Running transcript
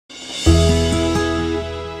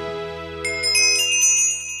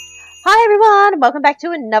Hi everyone, and welcome back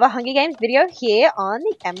to another Hunger Games video here on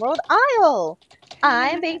the Emerald Isle. I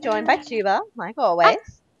am being joined by Tuba, like always.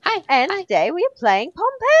 Hi. And today we are playing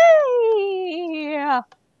Pompeii.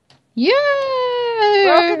 Yay!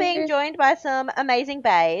 We're also being joined by some amazing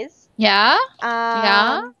bays. Yeah?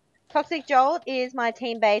 Yeah? Toxic Jolt is my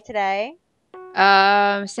team bay today.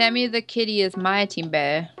 Sammy the kitty is my team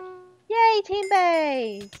bay. Yay, team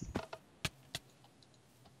bays!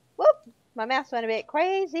 Whoop! My mouse went a bit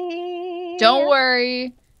crazy. Don't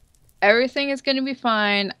worry. Everything is gonna be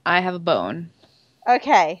fine. I have a bone.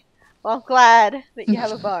 Okay. Well, I'm glad that you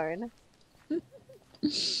have a bone. Do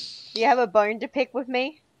you have a bone to pick with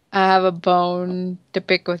me? I have a bone to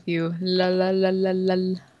pick with you. La la la la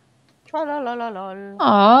la. Tra-la-la-la-lol.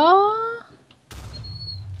 Aww.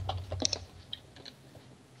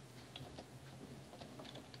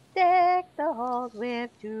 Deck the halls with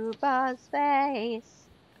Tuba's face.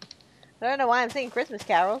 I don't know why I'm singing Christmas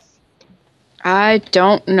carols. I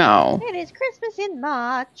don't know. It is Christmas in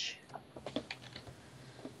March.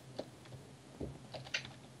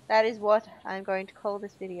 That is what I'm going to call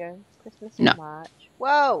this video. Christmas in March.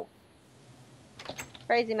 Whoa!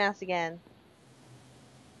 Crazy mouse again.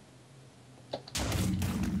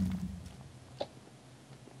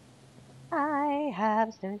 I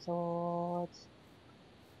have stone swords.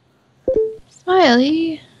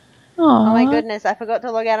 Smiley. Aww. Oh my goodness, I forgot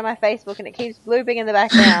to log out of my Facebook and it keeps blooping in the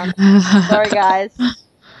background. Sorry guys.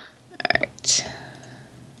 Alright.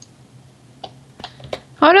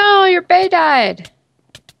 Oh no, your bay died.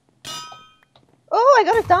 Oh, I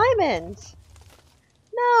got a diamond.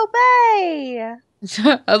 No, bay.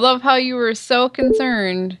 I love how you were so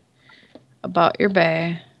concerned about your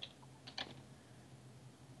bay.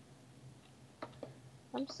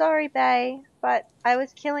 I'm sorry, Bay, but I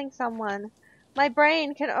was killing someone. My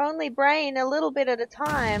brain can only brain a little bit at a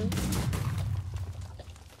time.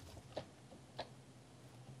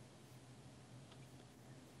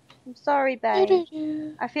 I'm sorry, Bay.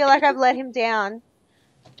 I feel like I've let him down.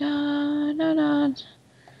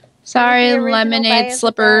 Sorry, lemonade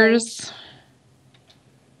slippers.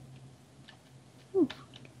 Ooh.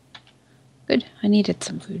 Good. I needed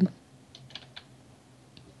some food.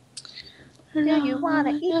 Do you want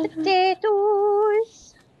to eat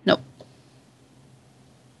potatoes? Nope.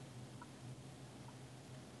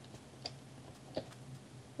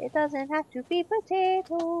 It doesn't have to be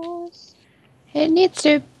potatoes. It needs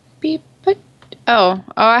to be Oh,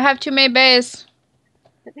 I have too many bays.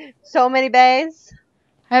 So many bays?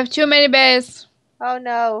 I have too many bays. Oh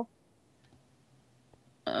no.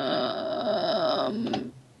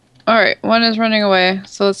 Alright, one is running away,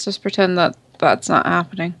 so let's just pretend that that's not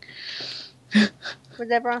happening.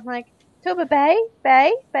 Was everyone like, Tuba, Bay?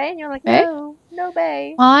 Bay? Bay? And you're like, Bay? no, no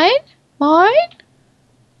Bay. Mine? Mine?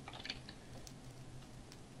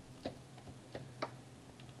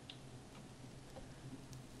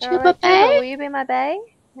 Tuba, like, Tuba, will you be my Bay?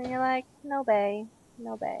 And you're like, no Bay,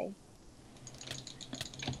 no Bay.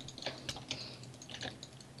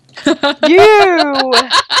 You!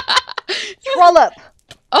 Trollop!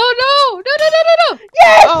 Oh no! No, no, no, no, no!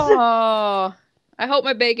 Yes! Oh, I hope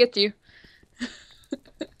my bay gets you.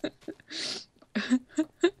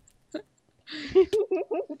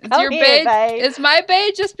 Is my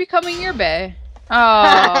bay just becoming your bay?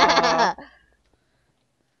 Oh.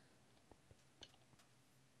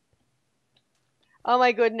 Oh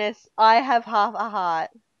my goodness, I have half a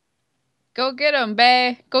heart. Go get him,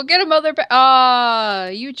 bay. Go get him, other bay. Ah,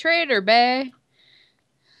 you traitor, bay.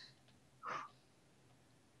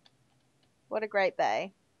 What a great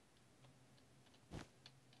bay.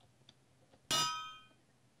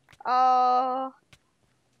 Oh,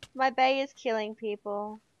 my bay is killing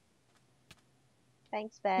people.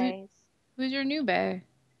 Thanks, bays. Who's your new bay?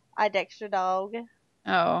 I Dexter Dog.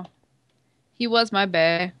 Oh, he was my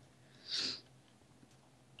bay.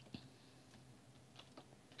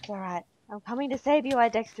 It's alright. I'm coming to save you, I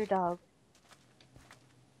Dexter Dog.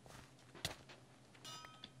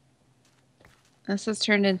 This has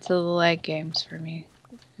turned into the lag games for me.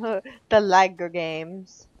 The Lagger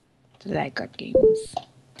games. The Lagger games.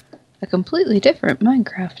 A completely different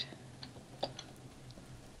Minecraft.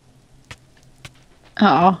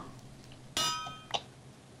 Oh.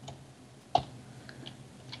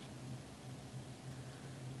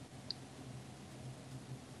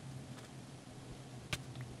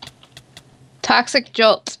 Toxic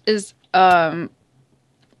Jolt is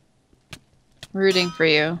rooting for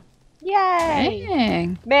you. Yay!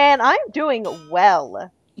 Dang. Man, I'm doing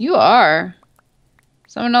well. You are.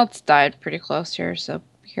 Someone else died pretty close here, so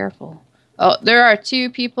be careful. Oh, there are 2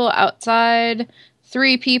 people outside.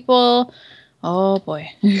 3 people. Oh boy.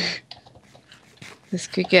 This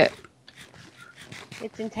could get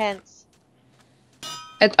It's intense.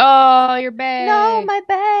 Oh, your bay. No, my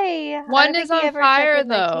bay. I One don't think is he on ever fire accepted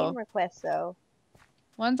my though. team request though.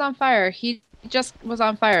 One's on fire. He just was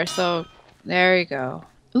on fire, so there you go.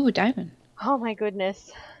 Ooh, diamond. Oh my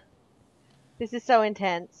goodness. This is so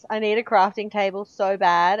intense. I need a crafting table so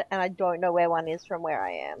bad, and I don't know where one is from where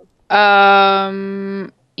I am.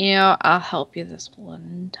 I'll help you this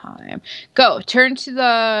one time. Go, turn to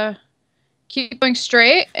the keep going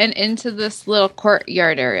straight and into this little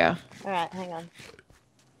courtyard area. Alright, hang on.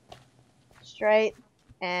 Straight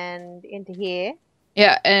and into here.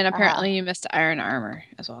 Yeah, and Aha. apparently you missed iron armor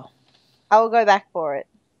as well. I will go back for it.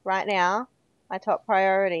 Right now, my top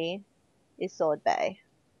priority is Sword Bay.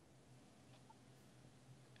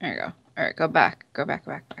 There you go. Alright, go back. Go back,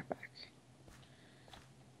 back, back, back.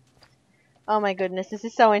 Oh my goodness, this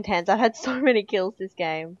is so intense. I've had so many kills this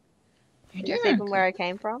game. You're Is this doing even where I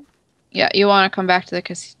came from? Yeah, you want to come back to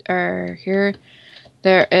the here.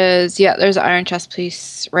 There is, yeah, there's an iron chest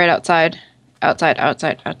piece right outside. Outside,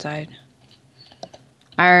 outside, outside.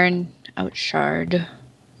 Iron out shard.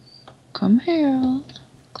 Come here.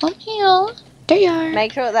 Come here. There you are.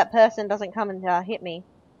 Make sure that person doesn't come and hit me.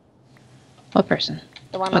 What person?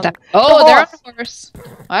 The one What on that? Oh, the they're on horse. a horse.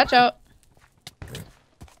 Watch out.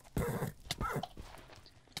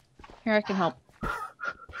 Here, I can help.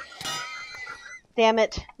 Damn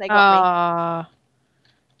it, they got me.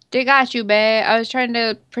 They got you, babe. I was trying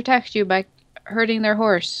to protect you by hurting their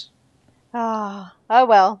horse. Oh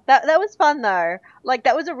well. That was fun though. Like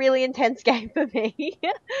that was a really intense game for me.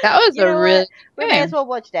 That was You a know really what? We good may as game. well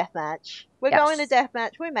watch Deathmatch. We're going to Yes.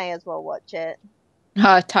 Deathmatch. We may as well watch it.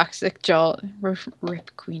 Toxic Jolt.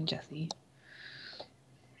 Rip Queen Jessie.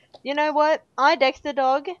 You know what? I Dexter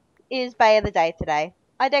Dog is Bay of the Day today.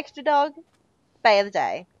 I Dexter Dog, Bay of the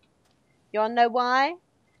Day. You wanna know why?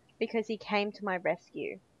 Because he came to my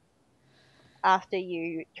rescue after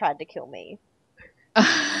you tried to kill me.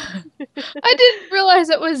 I didn't realize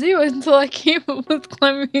it was you until I came up with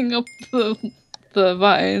climbing up the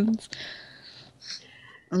vines.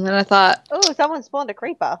 And then I thought, Oh, someone spawned a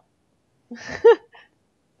creeper.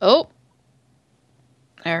 oh,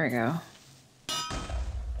 there we go.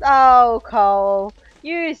 Oh, Cole.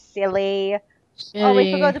 You silly. Oh,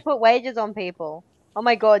 we forgot Shitty. to put wages on people. Oh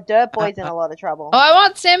my god, Dirt Boy's in a lot of trouble. Oh, I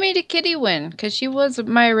want Sammy to kitty win because she was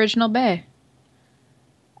my original bae.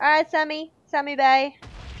 Alright, Sammy. Sammy Bay.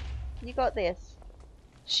 You got this.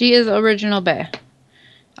 She is original bae.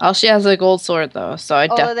 All she has a gold sword though, so I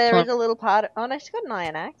Although there is definitely. a little part of... Oh no, she's got an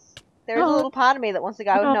iron axe. There is a Oh, little part of me that wants to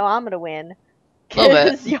go, oh, no, I'm gonna win. a little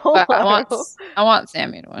bit, Cause but YOLO. I want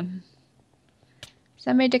Sammy to win.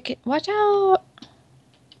 Sammy to watch out!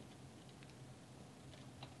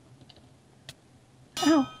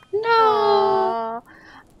 Oh no! Aww.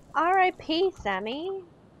 R.I.P. Sammy.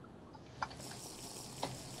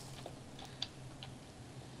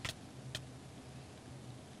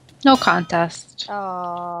 No contest.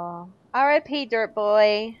 Aww. R.I.P. Dirt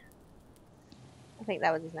Boy. I think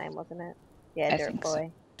that was his name, wasn't it? Yeah, I Dirt think so.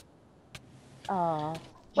 Boy. Aww.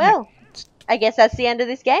 Well, I guess that's the end of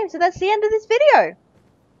this game, so that's the end of this video.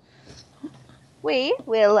 We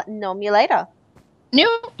will nom you later.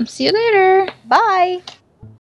 Nope. See you later. Bye.